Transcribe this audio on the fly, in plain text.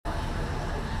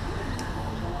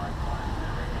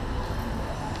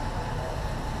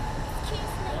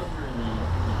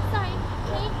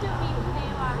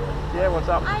Yeah, what's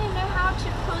up? I don't know how to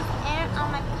put air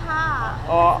on my car.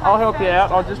 Oh, I'll help you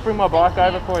out. I'll just bring my bike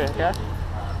over for you, okay?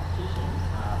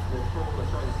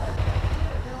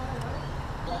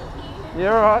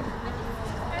 You're alright.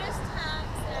 First time,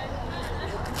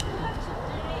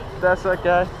 so That's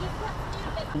okay.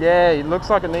 Yeah, it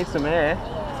looks like it needs some air.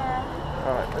 yeah.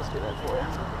 Alright, let's get that for you.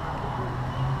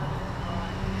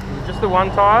 Is it just the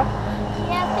one tyre?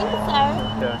 Yeah, I think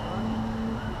so. Okay.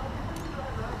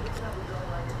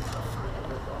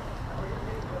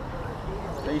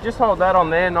 So you just hold that on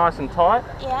there nice and tight.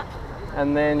 Yeah.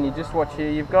 And then you just watch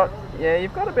here. You've got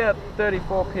about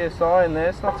 34 psi in there.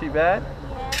 It's not too bad.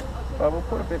 Yeah. But we'll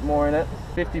put a bit more in it.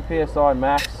 50 psi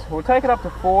max. We'll take it up to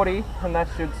 40 and that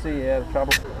should see you out of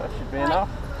trouble. That should be enough.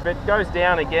 If it goes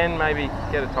down again, maybe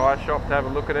get a tyre shop to have a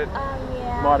look at it.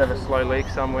 Yeah. Might have a slow leak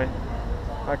somewhere.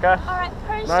 Okay? Alright,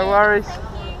 appreciate No worries.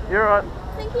 Thank you. You're right.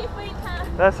 Thank you for your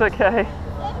time. That's okay.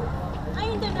 I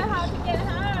don't know how to get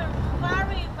home.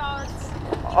 Worry about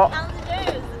on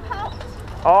the news. Help.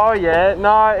 Oh yeah,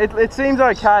 no, it seems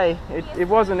okay. It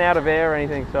wasn't out of air or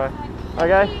anything, so.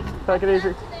 Okay, take it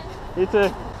easy. You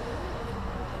too.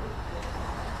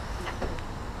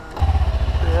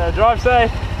 Yeah, drive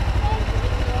safe.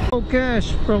 No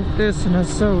cash from this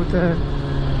Minnesota.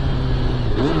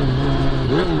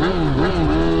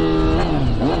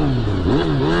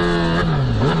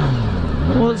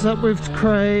 What's up with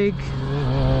Craig?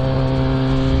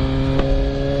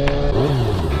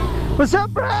 What's up,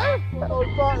 bro? My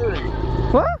battery.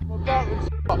 What? My battery's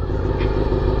stuck. I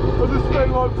just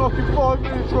spent like fucking 5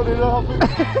 minutes running up.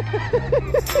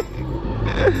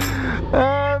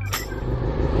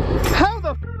 How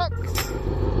the fuck?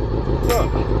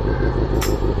 Look.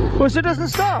 Well, so it doesn't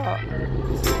start?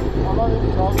 I'm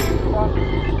only charging.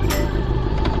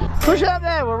 Push it up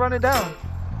there, we'll run it down.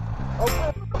 Oh,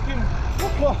 fucking.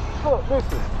 Look,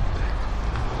 listen.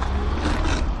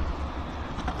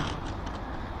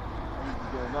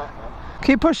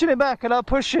 Keep pushing it back and I'll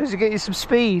push it to get you some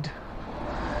speed.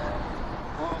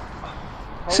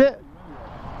 Sit.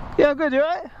 Yeah, I'm good, you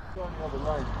alright?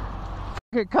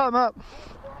 Okay, come up.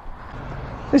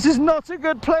 This is not a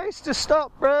good place to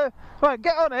stop, bro. Right,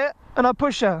 get on it and I'll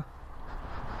push her.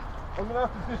 I'm gonna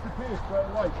have to disappear straight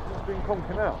away because it's been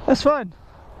conking out. That's fine.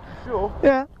 You sure?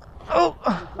 Yeah. Oh,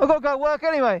 I've got to go work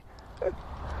anyway.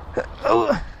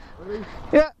 Oh. Ready?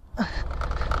 Yeah.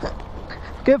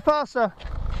 Get faster.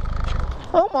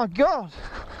 Oh my god.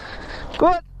 Go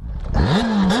on.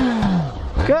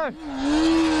 Go.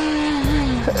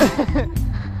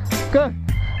 Go.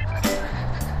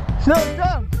 It's not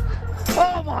done.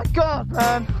 Oh my god,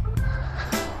 man.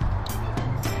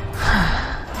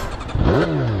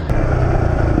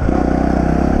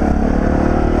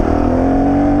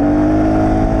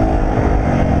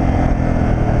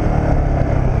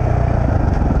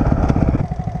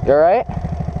 You alright?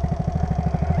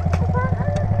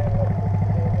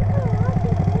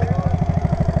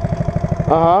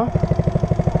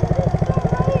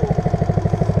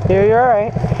 Here, you're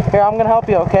alright. Here, I'm gonna help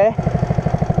you, okay?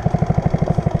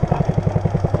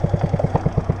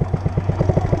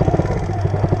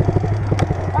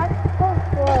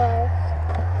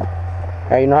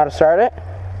 Alright, you know how to start it?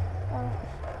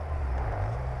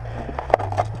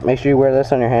 Make sure you wear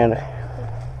this on your hand. I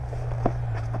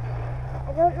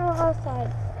don't know how to start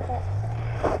it.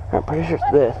 I'm pretty sure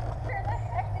it's this. Where the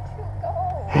heck did you go?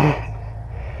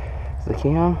 Is the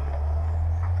key on?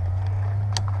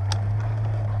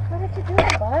 What did you do,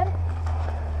 bud?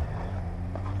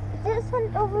 This one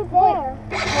over there.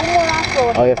 One more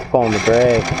apple. Oh, you have to pull on the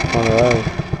brake on the road.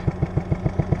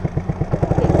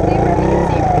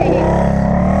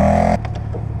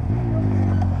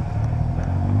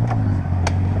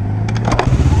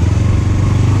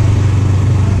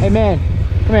 Hey man,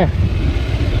 come here.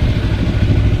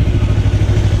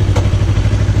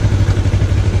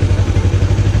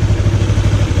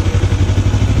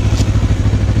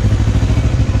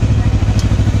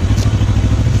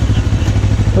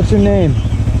 What's your name?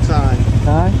 Ty.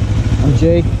 Ty? I'm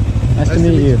Jake. Nice to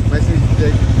meet you. Nice to meet you,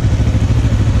 Jake.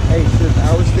 Hey, it's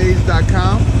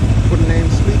ourstage.com. Put the name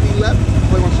Sleepy Left.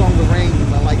 Play my song The Rain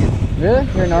because I like it. Really?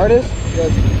 You're an artist?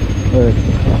 Yes. Good.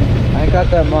 I ain't got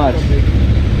that much. Here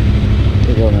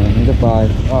you go, man. Goodbye.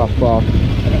 Oh, fuck.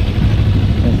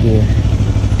 Thank you.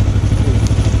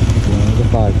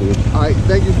 Goodbye, dude. Alright,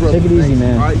 thank you, brother. Take it easy, Thanks.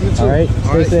 man. Alright, you too. Alright,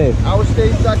 stay safe.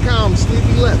 Ourstage.com,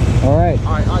 Sleepy Left. Alright.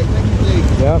 Alright, thank you, Jake.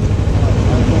 Yep.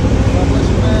 God bless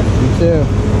you, man. You too.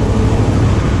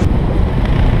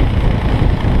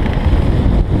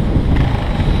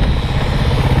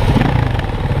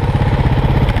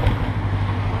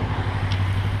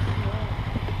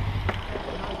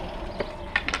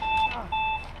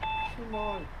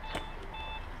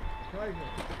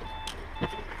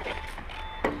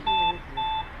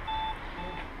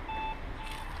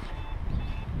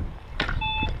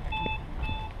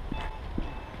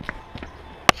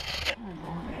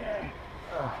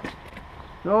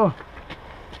 So.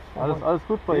 Alles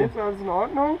gut bei Ihnen? Ist alles in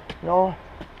Ordnung? Ja.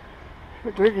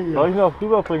 Ich bin hier. Soll ich ihn auch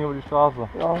rüberbringen über die Straße?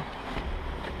 Ja.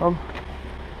 Komm.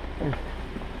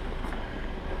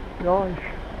 Ja, ich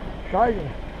steige.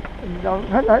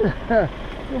 Nein,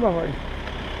 rüber mal.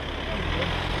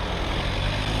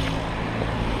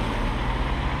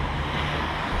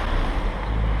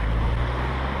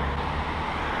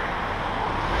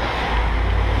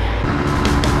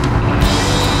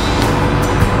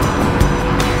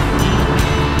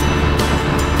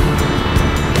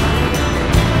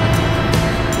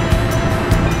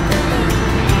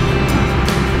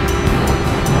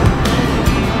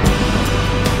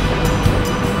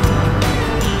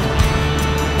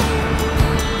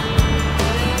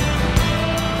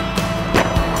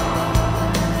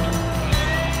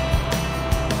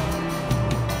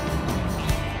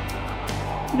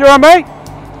 You alright, mate?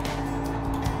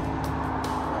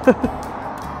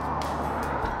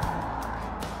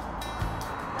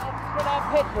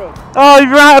 Oh,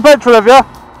 you've run out of petrol, have you?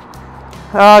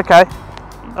 Oh, okay.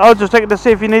 I was just checking to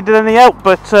see if you needed any help,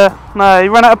 but no,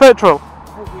 you ran out of petrol.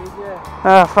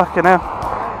 Oh, fucking hell.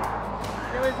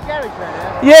 Where's the garage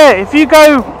right now? Yeah, if you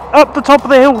go up the top of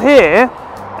the hill here,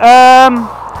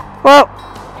 well,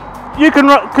 you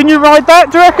can you ride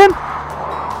that, do you reckon?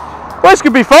 Well, this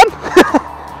could be fun.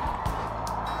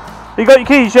 You got your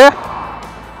keys, yeah?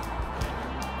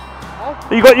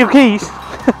 Huh? You got your keys?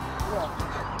 Yeah.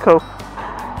 Cool.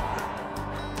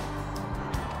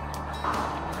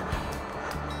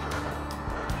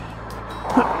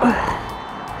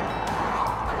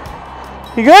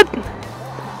 You good?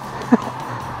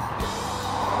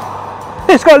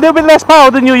 It's got a little bit less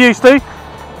power than you're used to.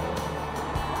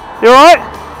 You alright?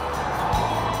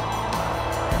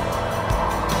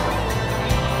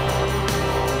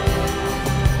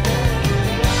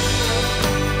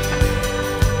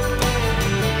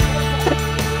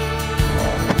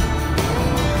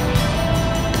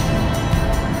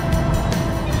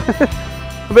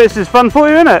 I bet this is fun for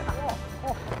you, isn't it?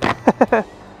 Yeah.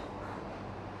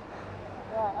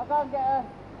 Right, I'll go and get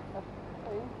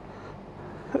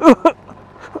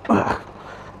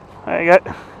There you go.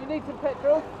 You need some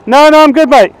petrol? No, I'm good,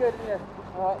 mate. Good, yeah.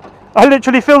 Alright. I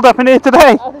literally filled up in here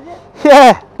today. Oh, did you?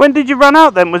 Yeah. When did you run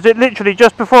out then? Was it literally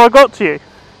just before I got to you?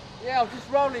 Yeah, I was just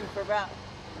rolling for about,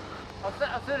 I was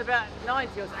at about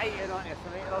 90, I was 80 or 90 or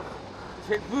something, and I just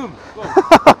hit boom, boom.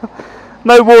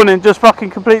 No warning, just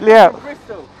fucking completely out. From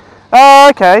Bristol. Oh,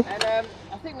 okay. And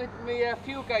I think my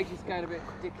fuel gauge is going a bit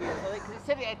ridiculous, I think, because it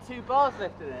said it had 2 bars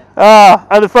left in it. Ah,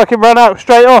 and it fucking ran out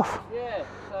straight off. Yeah,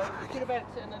 so we could have had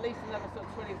at least another sort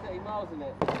of 20 or 30 miles in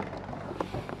it.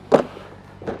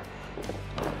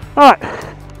 Alright.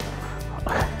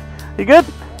 You good?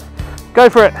 Go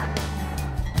for it.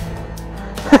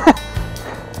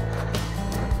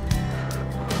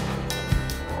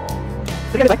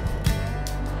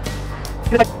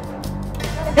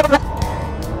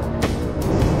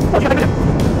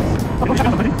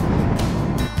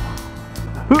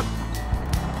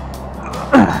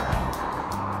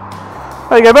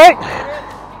 There you go, mate.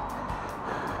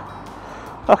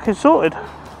 Fucking sorted.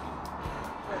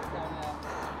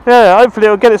 Yeah, hopefully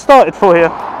it'll get it started for you.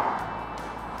 Can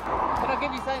I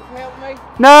give you something to help me?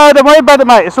 No, don't worry about it,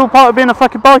 mate. It's all part of being a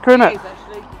fucking biker, isn't It it? is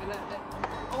actually.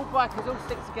 All bikers all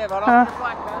stick together. I've been a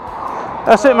biker.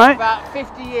 That's it, mate. About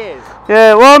 50 years.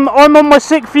 Yeah, well, I'm on my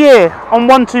 6th year on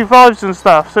 125s and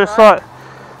stuff, so it's like,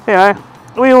 you know,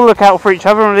 we all look out for each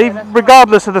other, really,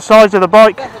 regardless of the size of the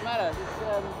bike. It doesn't matter. It's,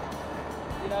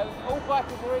 you know, all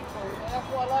bikers are equal. And that's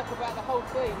what I like about the whole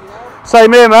team, you know.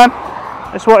 Same here, man.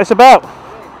 That's what it's about.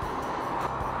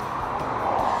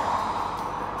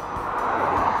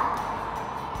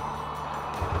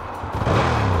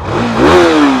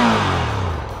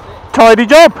 Tidy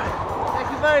job.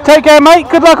 Thank you very much. Take care, mate.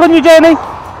 Good luck on your journey.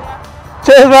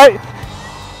 Cheers, mate.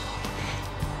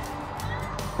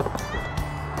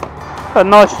 A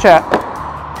nice chat.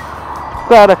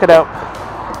 Glad I could help.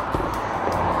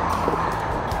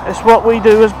 It's what we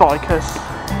do as bikers.